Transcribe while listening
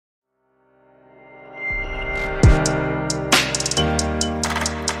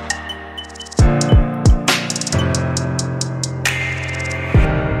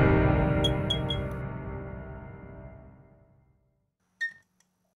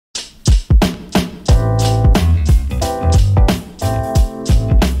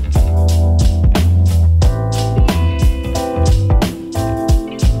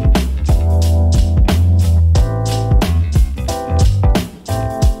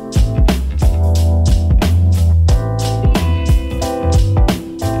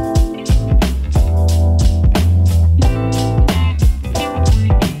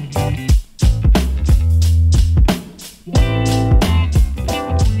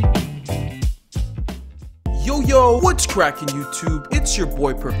Yo, what's cracking YouTube? It's your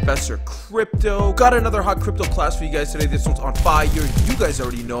boy Professor Crypto. Got another hot crypto class for you guys today. This one's on fire. You guys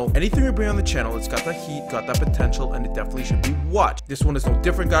already know. Anything we bring on the channel, it's got that heat, got that potential, and it definitely should be watched. This one is no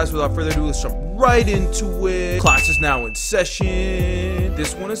different, guys. Without further ado, let's jump right into it. Class is now in session.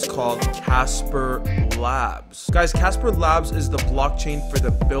 This one is called Casperlabs. Guys, Casperlabs is the blockchain for the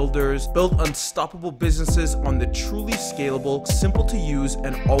builders. Build unstoppable businesses on the truly scalable, simple to use,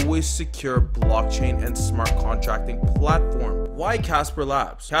 and always secure blockchain and smart contracting platform. Why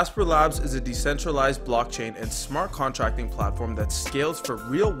Casperlabs? Casperlabs is a decentralized blockchain and smart contracting platform that scales for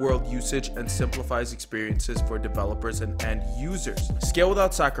real-world usage and simplifies experiences for developers and end users. Scale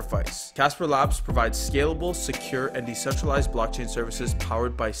without sacrifice. Casperlabs provides scalable, secure, and decentralized blockchain services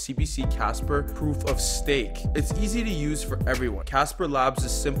powered by CBC Casper Proof of Stake. It's easy to use for everyone. Casperlabs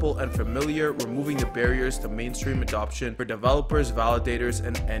is simple and familiar, removing the barriers to mainstream adoption for developers, validators,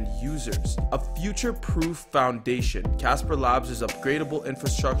 and end users. A future-proof foundation. Casperlabs is upgradable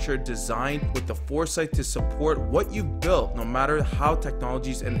infrastructure designed with the foresight to support what you've built, no matter how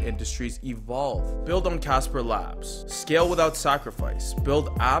technologies and industries evolve. Build on Casperlabs. Scale without sacrifice.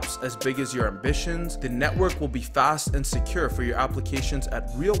 Build apps as big as your ambitions. The network will be fast and secure for your applications at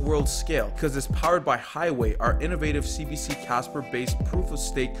real-world scale because it's powered by Highway, our innovative CBC Casper-based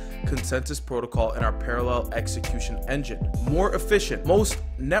proof-of-stake consensus protocol, and our parallel execution engine. More efficient. Most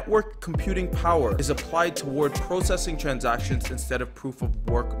network computing power is applied toward processing transactions instead of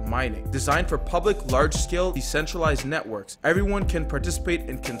proof-of-work mining. Designed for public, large-scale, decentralized networks, everyone can participate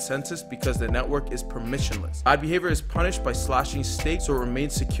in consensus because the network is permissionless. Bad behavior is punished by slashing stakes so it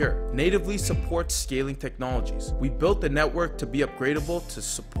remains secure. Natively supports scaling technologies. We built the network to be upgradable to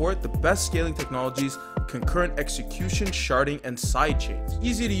support the best scaling technologies, concurrent execution, sharding, and sidechains.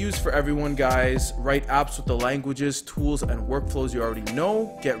 Easy to use for everyone, guys. Write apps with the languages, tools, and workflows you already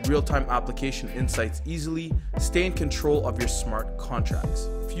know. Get real-time application insights easily. Stay in control of your smart contracts.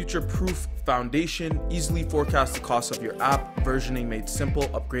 Future-proof foundation. Easily forecast the cost of your app. Versioning made simple.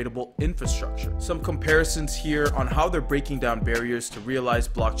 Upgradable infrastructure. Some comparisons here on how they're breaking down barriers to realize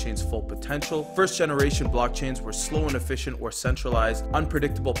blockchain's full potential. First-generation blockchains were slow and efficient or centralized.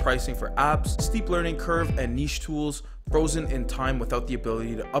 Unpredictable pricing for apps. Steep learning curve and niche tools. Frozen in time without the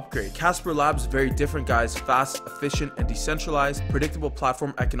ability to upgrade. Casperlabs, very different, guys. Fast, efficient, and decentralized. Predictable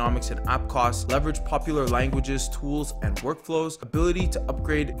platform economics and app costs. Leverage popular languages, tools, and workflows. Ability to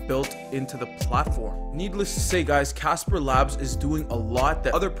upgrade built into the platform. Needless to say, guys, Casperlabs is doing a lot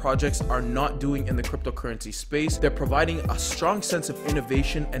that other projects are not doing in the cryptocurrency space. They're providing a strong sense of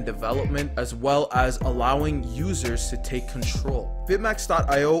innovation and development, as well as allowing users to take control.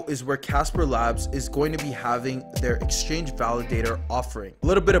 Bitmax.io is where Casperlabs is going to be having their exchange validator offering. A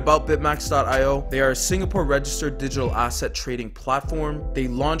little bit about Bitmax.io. They are a Singapore registered digital asset trading platform. They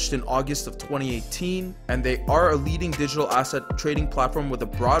launched in August of 2018, and they are a leading digital asset trading platform with a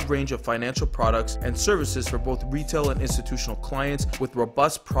broad range of financial products and services for both retail and institutional clients, with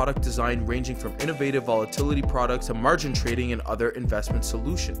robust product design ranging from innovative volatility products to margin trading and other investment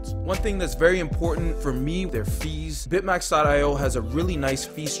solutions. One thing that's very important for me, their fees. Bitmax.io has a really nice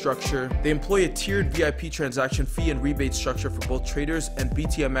fee structure. They employ a tiered VIP transaction fee and rebate structure for both traders and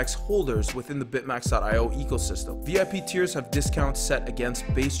BTMX holders within the Bitmax.io ecosystem. VIP tiers have discounts set against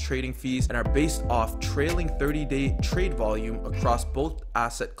base trading fees and are based off trailing 30-day trade volume across both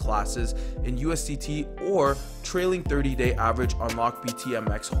asset classes in USDT or trailing 30-day average unlocked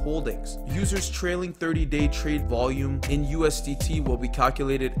BTMX holdings. Users' trailing 30-day trade volume in USDT will be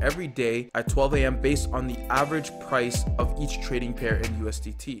calculated every day at 12 a.m. based on the average price of each trading pair in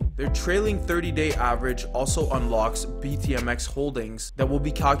USDT. Their trailing 30-day average also unlocks BTMX holdings that will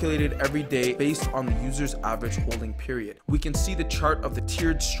be calculated every day based on the user's average holding period. We can see the chart of the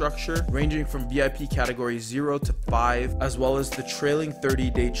tiered structure ranging from VIP category 0 to 5, as well as the trailing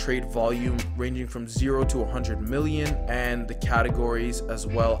 30-day trade volume ranging from 0 to 100 million, and the categories, as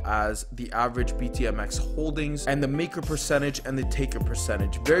well as the average BTMX holdings and the maker percentage and the taker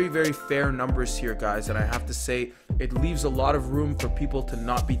percentage. Very, very fair numbers here, guys, and I have to say it leaves a lot of room for people to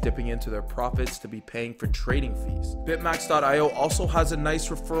not be dipping into their profits, to be paying for trading fees. Bitmax.io also has a nice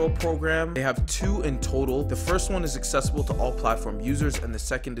referral program. They have two in total. The first one is accessible to all platform users, and the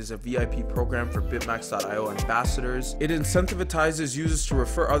second is a VIP program for Bitmax.io ambassadors. It incentivizes users to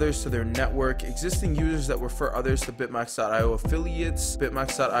refer others to their network. Existing users that refer others to Bitmax.io affiliates.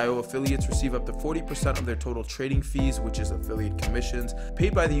 Bitmax.io affiliates receive up to 40% of their total trading fees, which is affiliate commissions,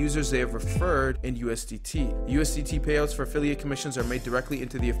 paid by the users they have referred in USDT. The USDT USDT payouts for affiliate commissions are made directly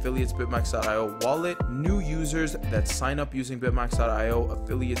into the affiliates bitmax.io wallet. New users that sign up using bitmax.io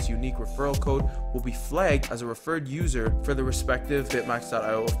affiliates unique referral code will be flagged as a referred user for the respective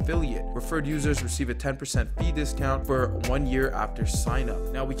bitmax.io affiliate. Referred users receive a 10% fee discount for 1 year after sign up.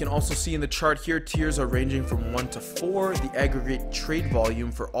 Now we can also see in the chart here, tiers are ranging from 1 to 4. The aggregate trade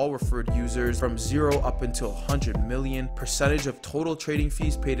volume for all referred users from 0 up until 100 million. Percentage of total trading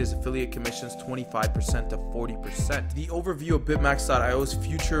fees paid as affiliate commissions 25% to 40%. The overview of bitmax.io's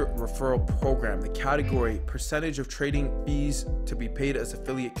future referral program, the category, percentage of trading fees to be paid as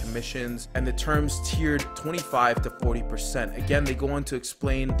affiliate commissions, and the terms tiered 25 to 40%. Again, they go on to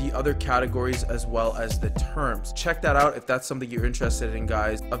explain the other categories as well as the terms. Check that out if that's something you're interested in,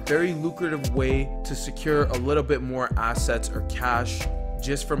 guys. A very lucrative way to secure a little bit more assets or cash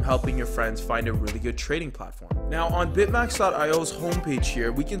just from helping your friends find a really good trading platform. Now on bitmax.io's homepage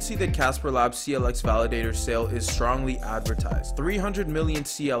here, we can see that Casperlabs CLX validator sale is strongly advertised. 300 million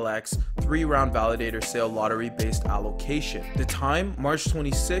CLX, 3-round validator sale lottery-based allocation. The time, March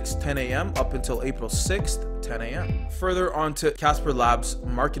 26, 10 a.m. up until April 6th, 10 a.m. Further on to Casperlabs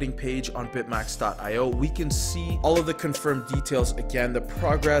marketing page on bitmax.io, we can see all of the confirmed details. Again, the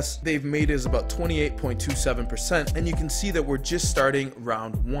progress they've made is about 28.27%, and you can see that we're just starting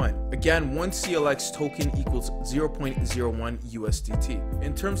round 1. Again, 1 CLX token equals 0.01 USDT.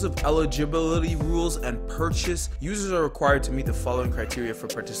 In terms of eligibility rules and purchase, users are required to meet the following criteria for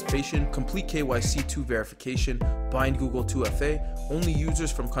participation: complete KYC2 verification, bind Google 2FA. Only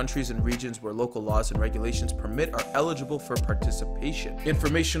users from countries and regions where local laws and regulations permit are eligible for participation.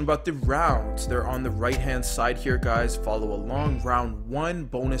 Information about the rounds, they're on the right hand side here, guys. Follow along. Round 1,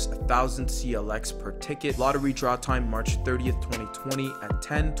 bonus 1000 CLX per ticket. Lottery draw time March 30th, 2020 at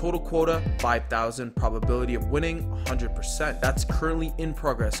 10. Total quota 5,000. Probability of winning 100%. That's currently in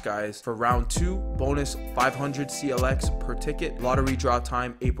progress, guys. For round 2, bonus 500 CLX per ticket. Lottery draw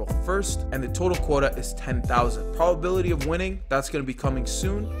time April 1st, and the total quota is 10,000. Probability of winning, that's going to be coming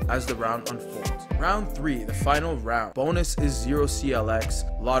soon as the round unfolds. Round 3, the final round. Bonus is 0 CLX.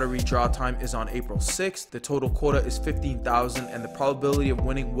 Lottery draw time is on April 6th. The total quota is 15,000, and the probability of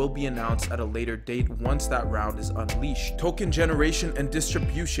winning will be announced at a later date once that round is unleashed. Token generation and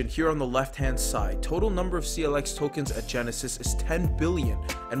distribution here on the left hand side. Total number of CLX tokens at Genesis is 10 billion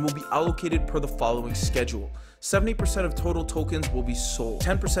and will be allocated per the following schedule. 70% of total tokens will be sold,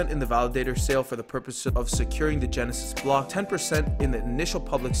 10% in the validator sale for the purpose of securing the Genesis block, 10% in the initial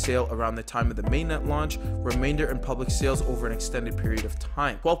public sale around the time of the mainnet launch, remainder in public sales over an extended period of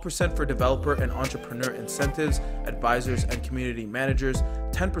time, 12% for developer and entrepreneur incentives, advisors and community managers,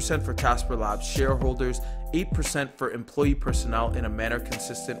 10% for Casperlabs shareholders, 8% for employee personnel in a manner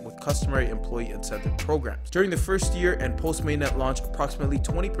consistent with customary employee incentive programs. During the first year and post mainnet launch, approximately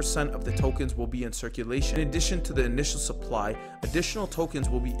 20% of the tokens will be in circulation. In addition to the initial supply, additional tokens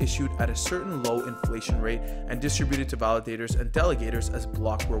will be issued at a certain low inflation rate and distributed to validators and delegators as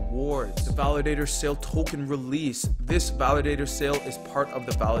block rewards. The validator sale token release. This validator sale is part of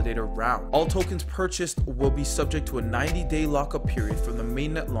the validator round. All tokens purchased will be subject to a 90-day lockup period from the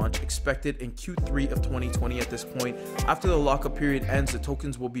mainnet launch expected in Q3 of 2020. At this point, after the lockup period ends, the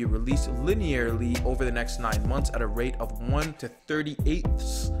tokens will be released linearly over the next 9 months at a rate of 1 to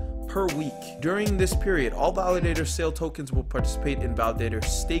 38ths per week. During this period, all validator sale tokens will participate in validator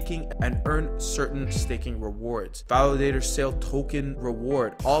staking and earn certain staking rewards. Validator sale token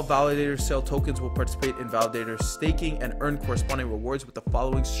reward. All validator sale tokens will participate in validator staking and earn corresponding rewards with the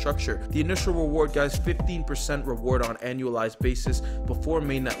following structure. The initial reward, guys, 15% reward on annualized basis before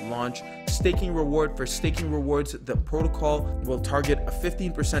mainnet launch. Staking reward. For staking rewards, the protocol will target a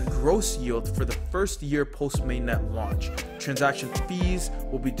 15% gross yield for the first year post mainnet launch. Transaction fees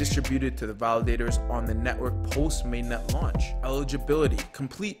will be distributed to the validators on the network post mainnet launch. Eligibility: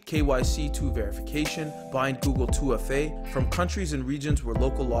 complete KYC2 verification, bind Google 2FA from countries and regions where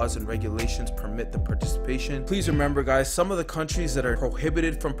local laws and regulations permit the participation. Please remember, guys, some of the countries that are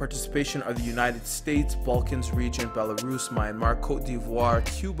prohibited from participation are the United States, Balkans region, Belarus, Myanmar, Cote d'Ivoire,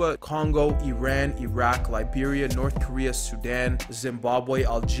 Cuba, Congo, Iran, Iraq, Liberia, North Korea, Sudan, Zimbabwe,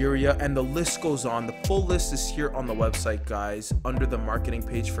 Algeria, and the list goes on. The full list is here on the website, guys, under the marketing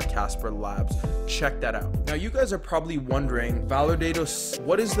page for Casperlabs. Check that out. Now, you guys are probably wondering, validator,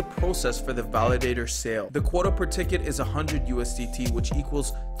 what is the process for the validator sale? The quota per ticket is 100 USDT, which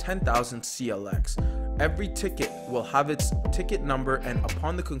equals 10,000 CLX. Every ticket will have its ticket number, and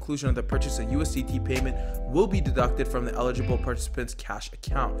upon the conclusion of the purchase, a USDT payment will be deducted from the eligible participant's cash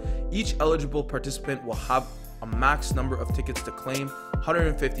account. Each eligible participant will have a max number of tickets to claim,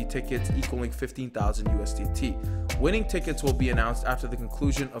 150 tickets equaling 15,000 USDT. Winning tickets will be announced after the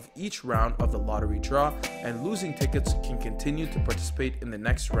conclusion of each round of the lottery draw, and losing tickets can continue to participate in the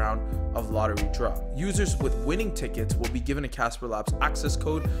next round of lottery draw. Users with winning tickets will be given a Casperlabs access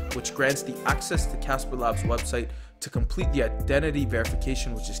code, which grants the access to Casperlabs website to complete the identity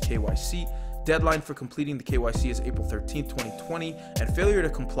verification, which is KYC. Deadline for completing the KYC is April 13th, 2020, and failure to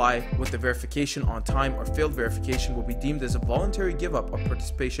comply with the verification on time or failed verification will be deemed as a voluntary give up of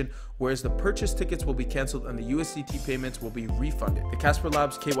participation, whereas the purchase tickets will be canceled and the USDT payments will be refunded. The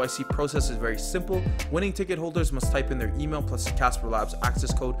Casperlabs KYC process is very simple. Winning ticket holders must type in their email plus the Casperlabs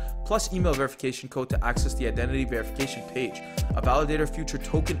access code plus email verification code to access the identity verification page. A validator future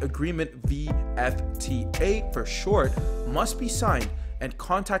token agreement, VFTA for short, must be signed, and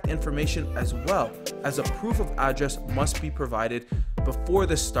contact information as well as a proof of address must be provided before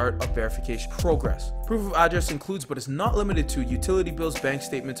the start of verification progress. Proof of address includes but is not limited to utility bills, bank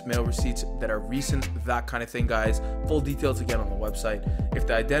statements, mail receipts that are recent, that kind of thing, guys. Full details again on the website. If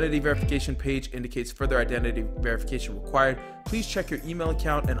the identity verification page indicates further identity verification required, please check your email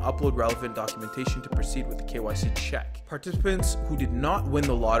account and upload relevant documentation to proceed with the KYC check. Participants who did not win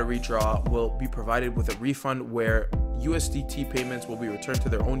the lottery draw will be provided with a refund where USDT payments will be returned to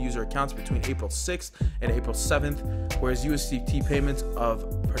their own user accounts between April 6th and April 7th, whereas USDT payments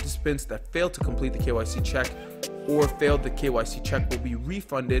of participants that failed to complete the KYC check or failed the KYC check will be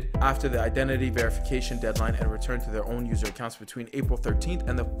refunded after the identity verification deadline and returned to their own user accounts between April 13th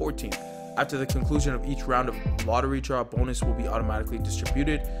and the 14th. After the conclusion of each round of lottery draw, bonus will be automatically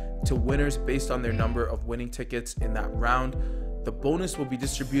distributed to winners based on their number of winning tickets in that round. The bonus will be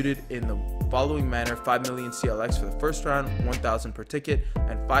distributed in the following manner: 5 million CLX for the first round, 1,000 per ticket,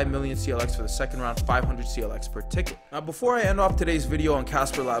 and 5 million CLX for the second round, 500 CLX per ticket. Now, before I end off today's video on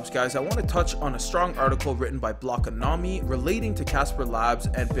Casperlabs, guys, I want to touch on a strong article written by Blockonomy relating to Casperlabs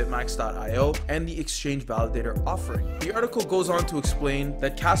and Bitmax.io and the exchange validator offering. The article goes on to explain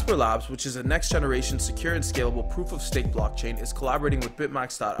that Casperlabs, which is a next generation secure and scalable proof of stake blockchain, is collaborating with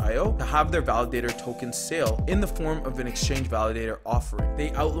Bitmax.io to have their validator token sale in the form of an exchange validator offering.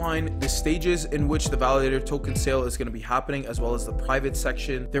 They outline the stages in which the validator token sale is going to be happening, as well as the private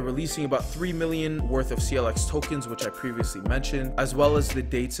section. They're releasing about 3 million worth of CLX tokens, which I previously mentioned, as well as the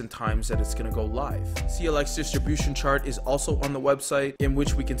dates and times that it's going to go live. CLX distribution chart is also on the website, in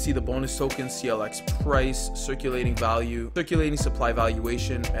which we can see the bonus tokens, CLX price, circulating value, circulating supply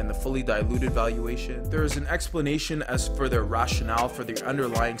valuation, and the fully diluted valuation. There is an explanation as for their rationale for the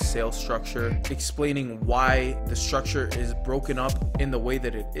underlying sales structure, explaining why the structure is broken up in the way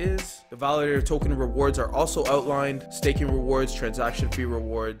that it is. The validator token rewards are also outlined: staking rewards, transaction fee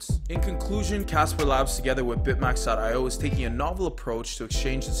rewards. In conclusion, Casperlabs together with Bitmax.io is taking a novel approach to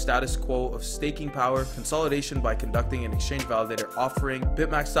exchange the status quo of staking power consolidation by conducting an exchange validator offering.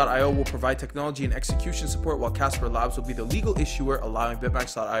 Bitmax.io will provide technology and execution support, while Casperlabs will be the legal issuer, allowing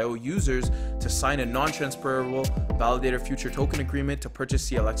Bitmax.io users to sign a non-transferable validator future token agreement to purchase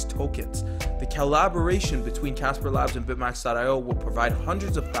CLX tokens. The collaboration between Casperlabs and Bitmax.io will provide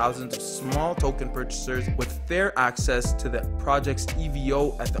hundreds of thousands of small token purchasers with fair access to the project's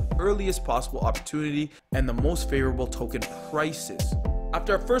EVO at the earliest possible opportunity and the most favorable token prices.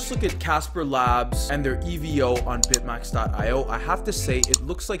 After a first look at Casperlabs and their EVO on Bitmax.io, I have to say it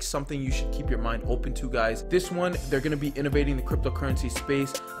looks like something you should keep your mind open to, guys. This one, they're going to be innovating the cryptocurrency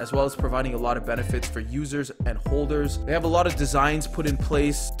space, as well as providing a lot of benefits for users and holders. They have a lot of designs put in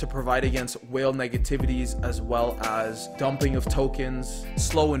place to provide against whale negativities, as well as dumping of tokens,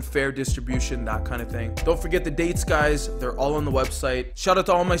 slow and fair distribution, that kind of thing. Don't forget the dates, guys. They're all on the website. Shout out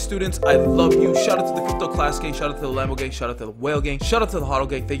to all my students. I love you. Shout out to the Crypto Class Gang. Shout out to the Lambo Gang. Shout out to the Whale Gang. Shout out to the Hodl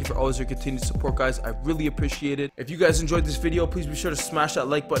Gang. Thank you for always your continued support, guys. I really appreciate it. If you guys enjoyed this video, please be sure to smash that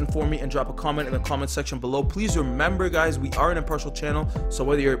like button for me and drop a comment in the comment section below. Please remember, guys, we are an impartial channel, so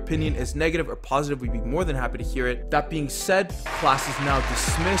whether your opinion is negative or positive, we'd be more than happy to hear it. That being said, class is now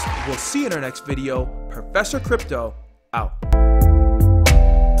dismissed. We'll see you in our next video. Professor Crypto out.